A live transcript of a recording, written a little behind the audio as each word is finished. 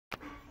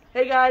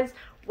Hey guys,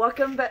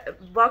 welcome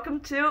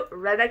to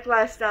Redneck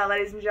Lifestyle,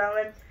 ladies and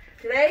gentlemen.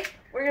 Today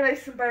we're gonna make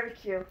some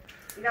barbecue.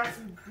 We got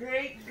some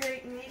great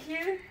meat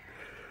here.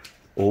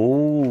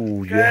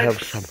 Oh, you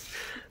have some.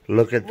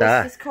 Look at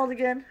that. What's this called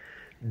again?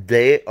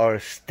 They are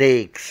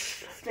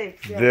steaks.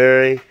 Steaks. Yeah.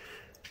 Very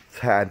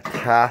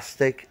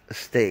fantastic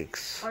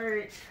steaks.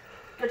 Alright,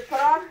 good to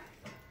put on.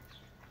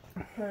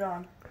 Put it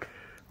on.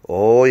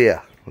 Oh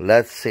yeah.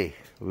 Let's see.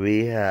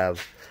 We have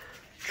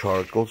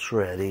charcoals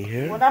ready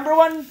here. Well, number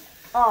one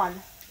on.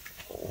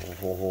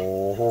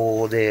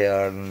 Oh, they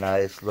are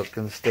nice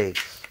looking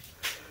steaks.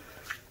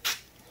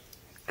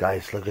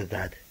 Guys, look at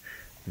that.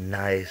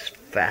 Nice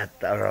fat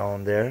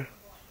around there.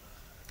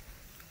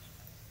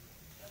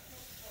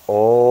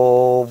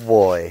 Oh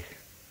boy.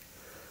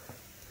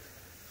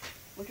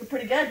 Looking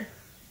pretty good.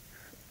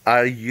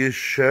 Are you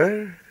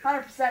sure?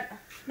 100%.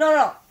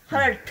 No,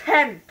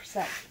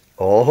 110%.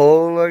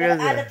 Oh, look at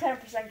Gotta add that. the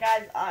 10%,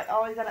 guys. I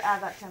always gotta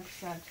add that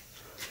 10%.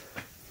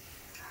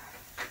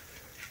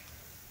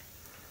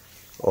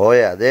 Oh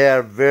yeah, they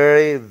are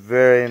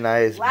very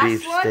nice Last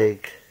beef one?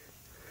 steak.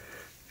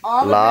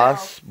 On the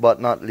Last but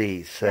not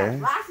least, grill. eh?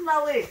 Yeah, last but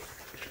not least.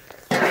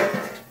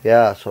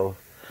 Yeah, so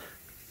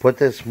put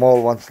the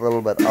small ones a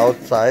little bit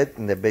outside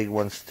and the big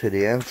ones to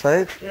the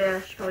inside. Yeah,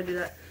 I should probably do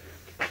that.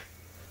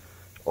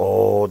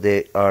 Oh,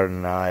 they are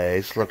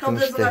nice I call looking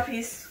dibs on that steak.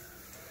 piece.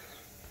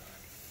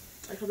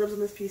 I call dibs on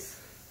this piece.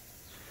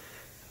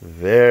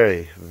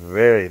 Very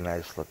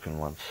nice looking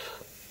ones.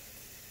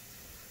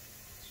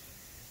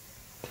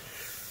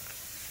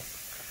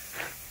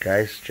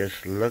 Guys,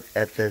 just look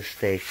at this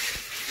steak.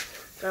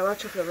 Gotta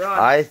watch out for the rod.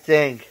 I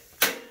think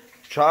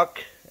Chuck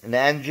and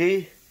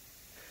Angie,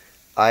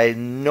 I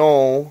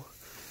know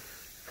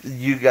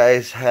you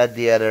guys had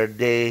the other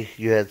day,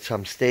 you had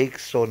some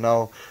steaks, so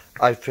now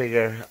I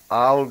figure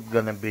I'm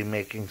gonna be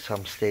making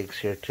some steaks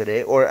here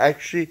today, or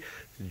actually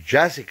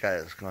Jessica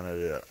is gonna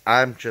do it.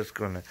 I'm just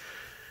gonna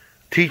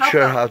teach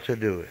her how to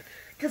do it.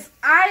 Because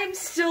I'm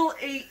still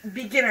a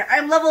beginner.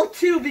 I'm level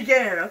 2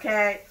 beginner,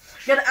 okay?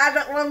 Gotta add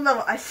that one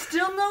level. I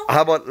still know.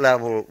 How about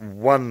level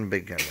 1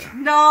 beginner?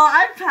 No,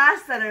 I'm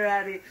past that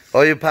already.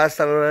 Oh, you passed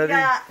that already?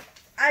 Yeah,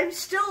 I'm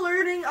still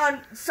learning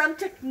on some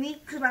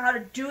techniques on how to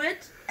do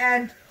it,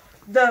 and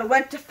the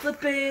when to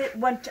flip it,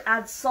 when to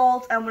add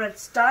salt, and when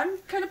it's done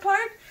kind of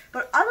part.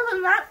 But other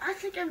than that, I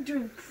think I'm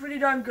doing pretty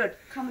darn good.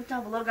 Comment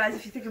down below, guys,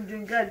 if you think I'm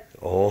doing good.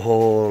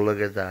 Oh,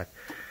 look at that.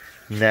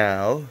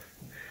 Now,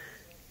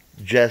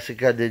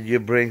 Jessica, did you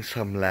bring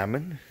some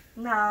lemon?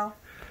 No.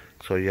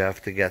 So you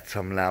have to get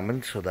some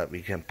lemon so that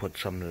we can put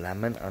some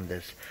lemon on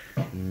this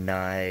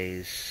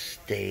nice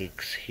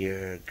steaks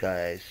here,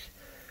 guys.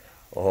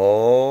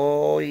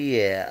 Oh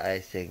yeah, I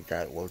think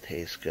that will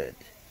taste good.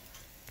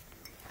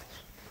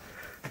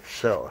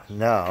 So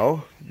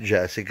now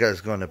Jessica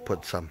is going to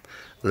put some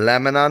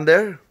lemon on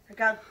there.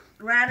 I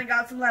ran and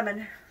got some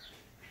lemon.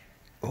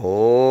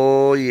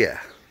 Oh yeah.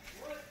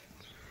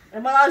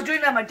 And while I was doing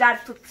that, my dad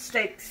flipped the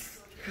steaks.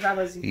 That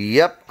was.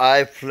 Yep,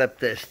 I flipped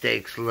the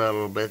steaks a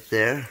little bit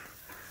there.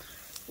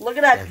 Look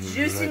at that And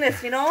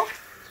juiciness, you know?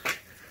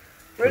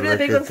 We're gonna do the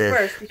big ones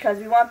first because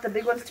we want the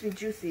big ones to be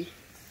juicy.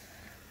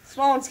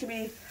 Small ones can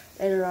be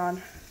later on.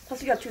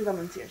 Plus, you got 2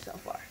 lemons here so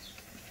far.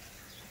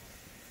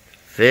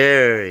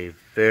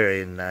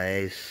 Very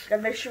nice.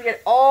 Gotta make sure we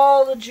get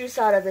all the juice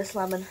out of this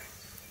lemon.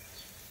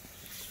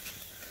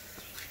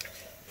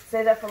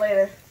 Save that for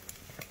later.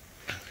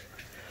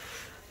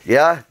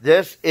 Yeah,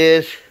 this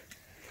is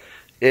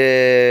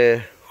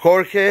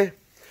Jorge.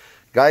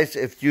 Guys,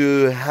 if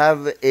you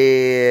have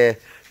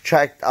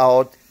checked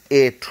out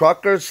A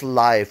Trucker's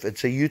Life,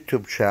 it's a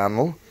YouTube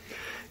channel,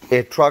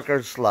 A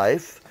Trucker's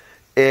Life,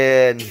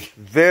 and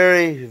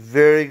very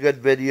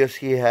good videos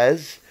he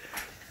has,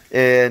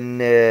 and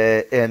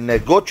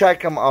go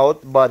check him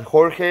out. But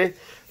Jorge,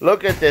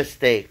 look at this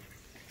steak.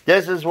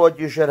 This is what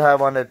you should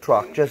have on a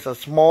truck, just a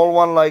small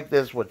one like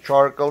this with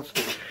charcoals,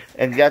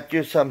 and get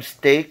you some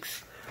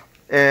steaks,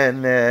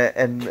 and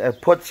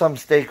put some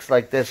steaks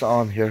like this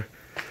on here.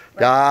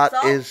 That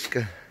is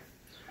good.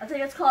 I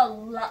think it's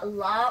called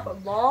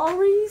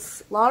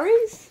Lawry's?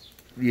 Lawry's?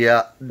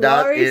 Yeah,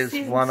 that Lawry's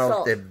is one salt.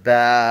 of the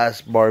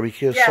best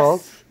barbecue Yes,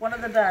 salt. one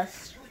of the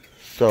best.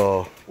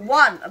 So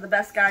One of the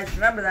best, guys.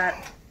 Remember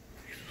that.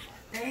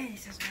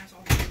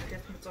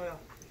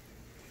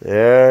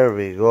 there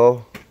we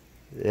go.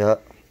 Yeah,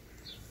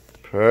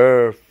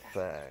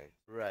 perfect.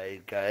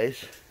 Right,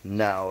 guys.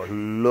 Now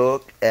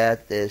look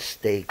at the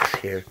steaks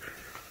here.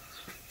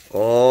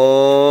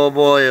 Oh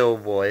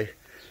boy.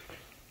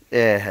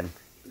 And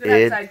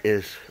it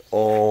is,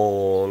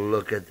 oh,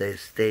 look at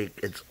this steak.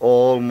 It's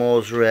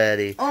almost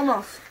ready.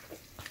 Almost.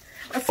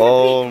 Let's take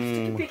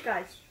a peek,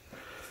 guys.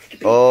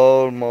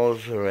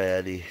 Almost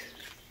ready.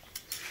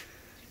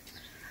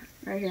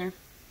 Right here.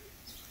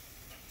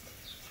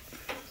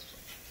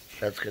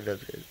 That's good.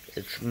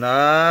 It's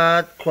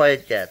not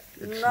quite yet.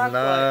 It's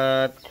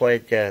not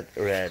quite yet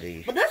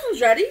ready. But this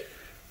one's ready.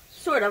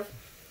 Sort of.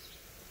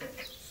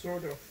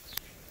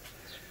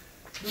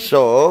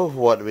 So,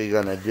 what we're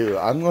gonna do,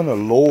 I'm gonna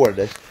lower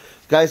this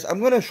Guys, I'm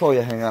going to show you,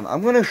 hang on.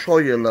 I'm going to show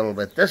you a little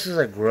bit. This is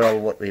a grill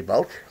what we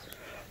built.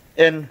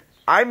 And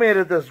I made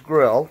it this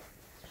grill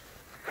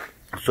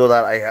so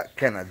that I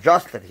can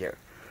adjust it here.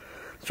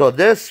 So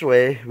this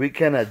way we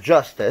can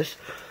adjust this.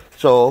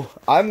 So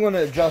I'm going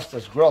to adjust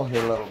this grill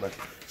here a little bit.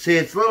 See,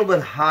 it's a little bit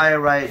high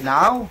right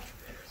now.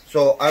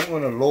 So I'm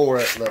going to lower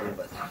it a little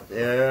bit.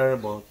 There,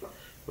 about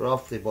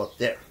roughly about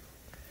there.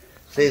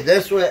 See,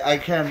 this way I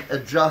can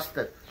adjust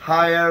it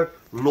higher,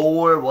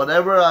 lower,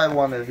 whatever I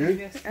want to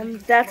do. And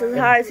that's as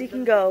high as you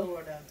can go.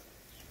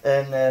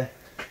 And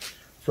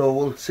so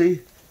we'll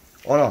see.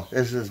 Oh no,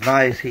 this is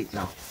nice heat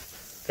now.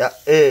 Yeah,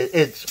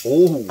 it's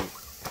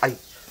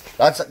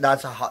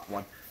that's a hot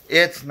one.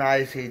 It's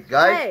nice heat,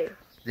 guys. Hey,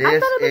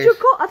 this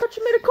I thought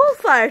you made a coal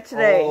fire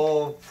today.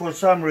 Oh, for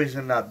some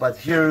reason not. But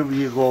here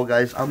you go,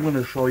 guys. I'm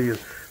gonna show you.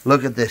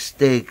 Look at this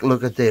steak.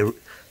 Look at the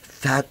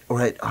fat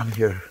right on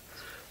here.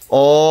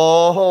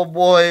 Oh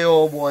boy,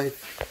 oh boy.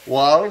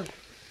 Well,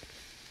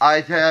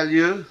 I tell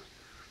you,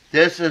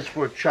 this is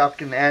for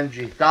Chuck and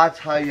Angie. That's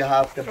how you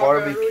have to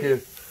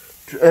barbecue.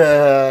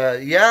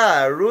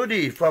 Yeah,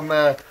 Rudy from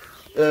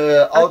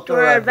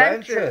Outdoor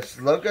Adventures.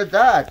 Look at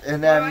that.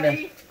 And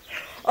then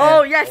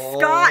oh yes,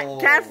 Scott.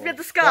 Can't forget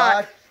the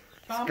Scott.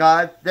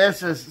 Scott,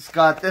 this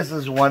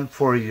is one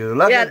for you.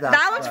 Look at that.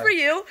 That one's for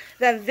you.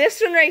 Then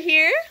this one right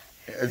here.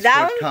 It's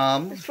that for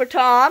Tom. Is for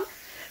Tom.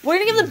 We're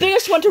gonna give the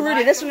biggest one to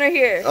Rudy. This one right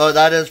here. Oh,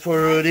 that is for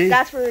Rudy.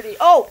 That's for Rudy.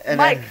 Oh, and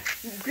Mike.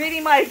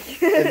 Greedy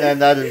Mike. And then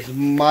that is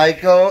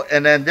Michael.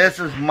 And then this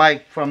is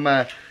Mike from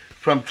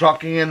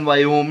Trucking in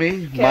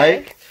Wyoming. Okay.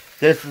 Mike,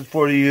 this is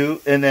for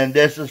you. And then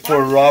this is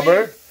for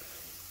Robert.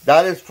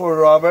 That is for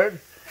Robert.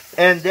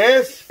 And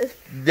this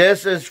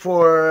is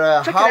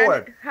for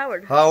Howard.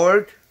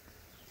 Howard,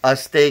 a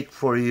steak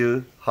for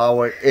you,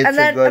 Howard. It's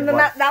a good one.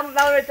 That one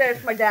right there is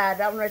for my dad.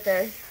 That one right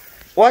there.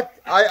 What?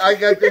 I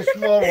got this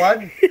small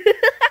one.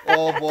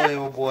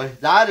 Oh boy,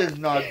 that is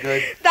not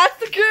good. That's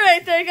the crew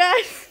right there,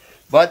 guys.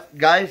 But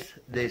guys,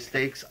 the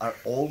steaks are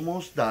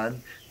almost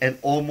done and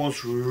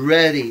almost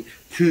ready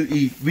to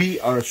eat. We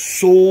are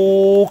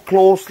so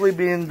closely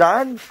being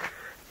done.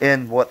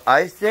 And what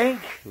I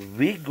think,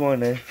 we're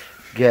gonna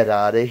get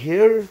out of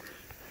here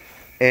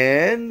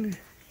and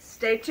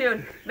stay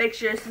tuned. Make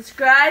sure to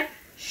subscribe,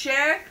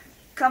 share,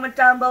 comment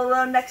down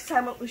below next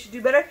time what we should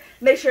do better.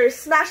 Make sure to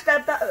smash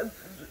that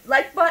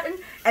like button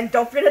and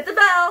don't forget the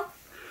bell.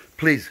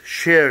 Please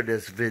share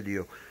this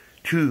video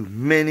to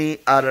many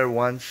other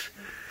ones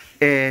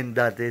and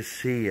that they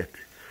see it.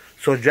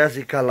 So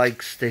Jessica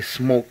likes the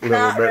smoke a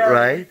little bit, really.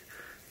 Right?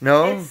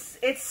 No?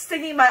 It's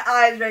stinging my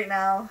eyes right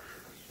now.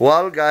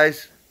 Well,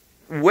 guys,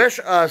 wish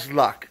us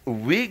luck.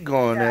 We're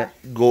gonna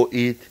go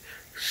eat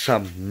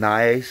some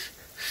nice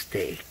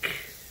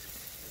steak.